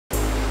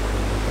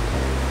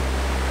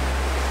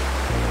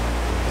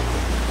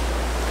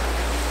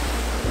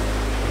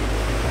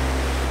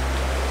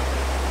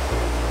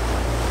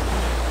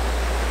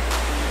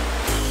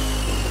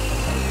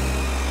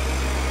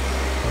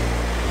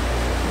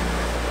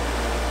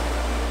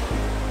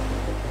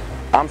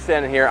I'm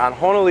standing here on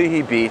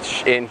Honoli'i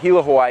Beach in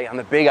Hilo, Hawaii, on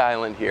the big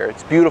island here.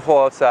 It's beautiful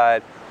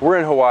outside. We're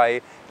in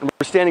Hawaii,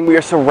 and we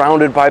are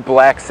surrounded by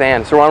black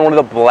sand. So we're on one of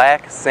the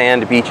black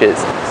sand beaches.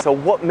 So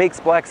what makes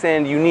black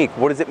sand unique?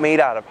 What is it made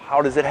out of?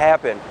 How does it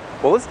happen?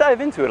 Well, let's dive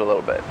into it a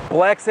little bit.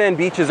 Black sand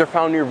beaches are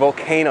found near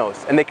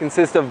volcanoes, and they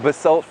consist of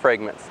basalt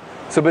fragments.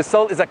 So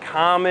basalt is a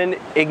common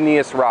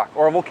igneous rock,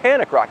 or a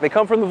volcanic rock. They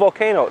come from the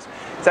volcanoes.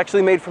 It's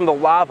actually made from the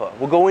lava.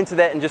 We'll go into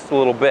that in just a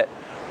little bit.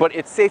 But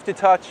it's safe to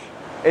touch.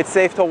 It's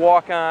safe to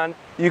walk on.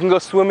 You can go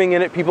swimming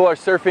in it. People are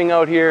surfing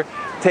out here,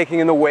 taking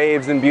in the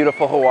waves in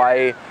beautiful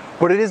Hawaii.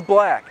 But it is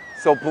black,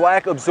 so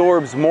black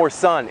absorbs more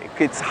sun. It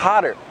gets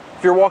hotter.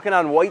 If you're walking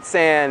on white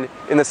sand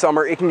in the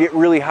summer, it can get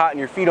really hot and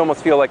your feet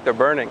almost feel like they're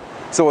burning.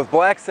 So with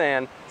black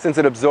sand, since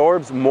it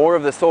absorbs more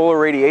of the solar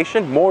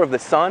radiation, more of the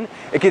sun,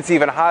 it gets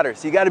even hotter.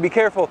 So you gotta be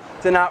careful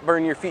to not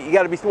burn your feet. You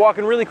gotta be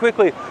walking really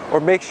quickly or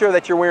make sure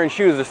that you're wearing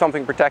shoes or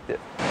something protective.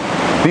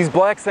 These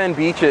black sand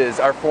beaches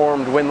are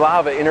formed when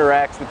lava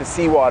interacts with the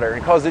seawater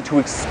and causes it to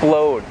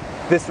explode.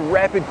 This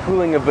rapid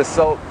cooling of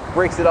basalt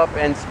breaks it up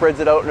and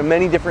spreads it out into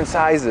many different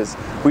sizes.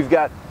 We've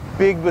got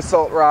big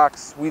basalt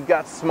rocks, we've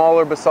got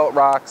smaller basalt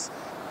rocks,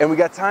 and we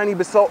got tiny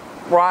basalt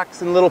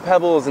rocks and little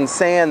pebbles and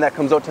sand that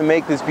comes out to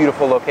make this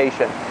beautiful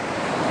location.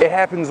 It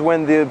happens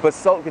when the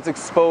basalt gets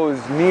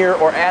exposed near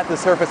or at the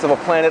surface of a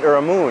planet or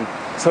a moon.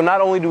 So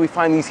not only do we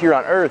find these here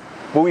on Earth,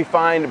 but we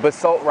find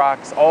basalt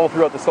rocks all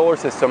throughout the solar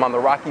system on the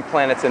rocky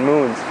planets and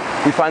moons.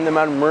 We find them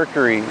on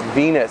Mercury,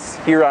 Venus,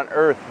 here on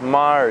Earth,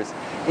 Mars,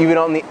 even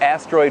on the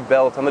asteroid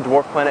belt on the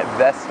dwarf planet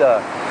Vesta,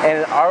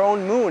 and our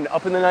own moon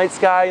up in the night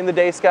sky, in the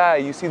day sky.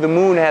 You see the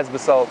moon has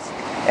basalts.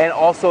 And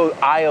also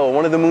Io,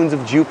 one of the moons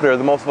of Jupiter,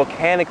 the most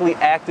volcanically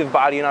active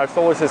body in our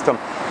solar system,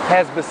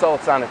 has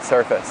basalts on its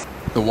surface.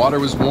 The water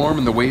was warm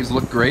and the waves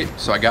looked great,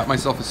 so I got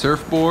myself a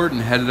surfboard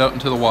and headed out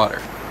into the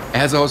water.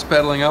 As I was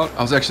pedaling out,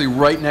 I was actually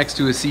right next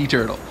to a sea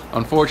turtle.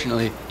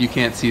 Unfortunately, you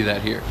can't see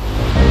that here.